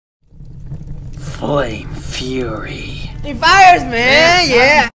flame fury. He fires, man!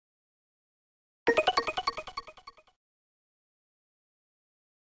 Yeah!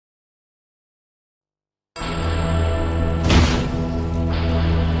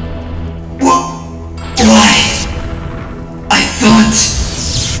 Why? I thought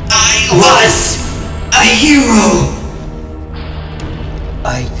I was a hero!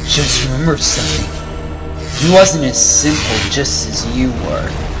 I just remembered something. He wasn't as simple just as you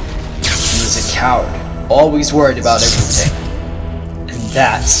were. He was a coward, always worried about everything. And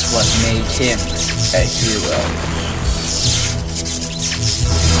that's what made him a hero.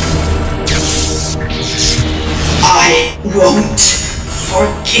 I won't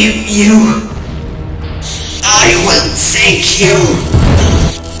forgive you. I will take you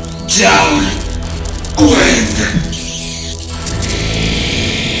down with...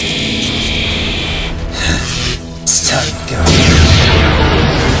 It's time to go.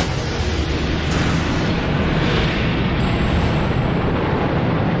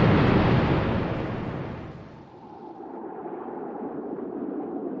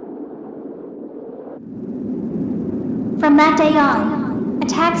 From that day on,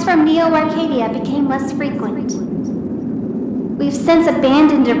 attacks from Neo-Arcadia became less frequent. We've since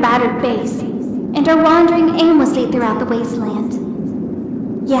abandoned our battered base, and are wandering aimlessly throughout the wasteland.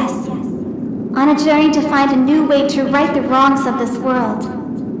 Yes, on a journey to find a new way to right the wrongs of this world.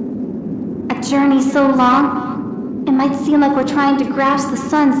 A journey so long, it might seem like we're trying to grasp the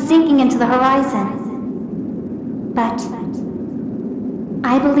sun sinking into the horizon. But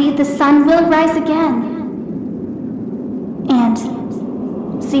I believe the sun will rise again. And,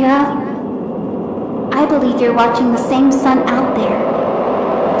 Zero, I believe you're watching the same sun out there,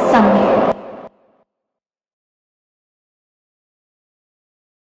 somewhere.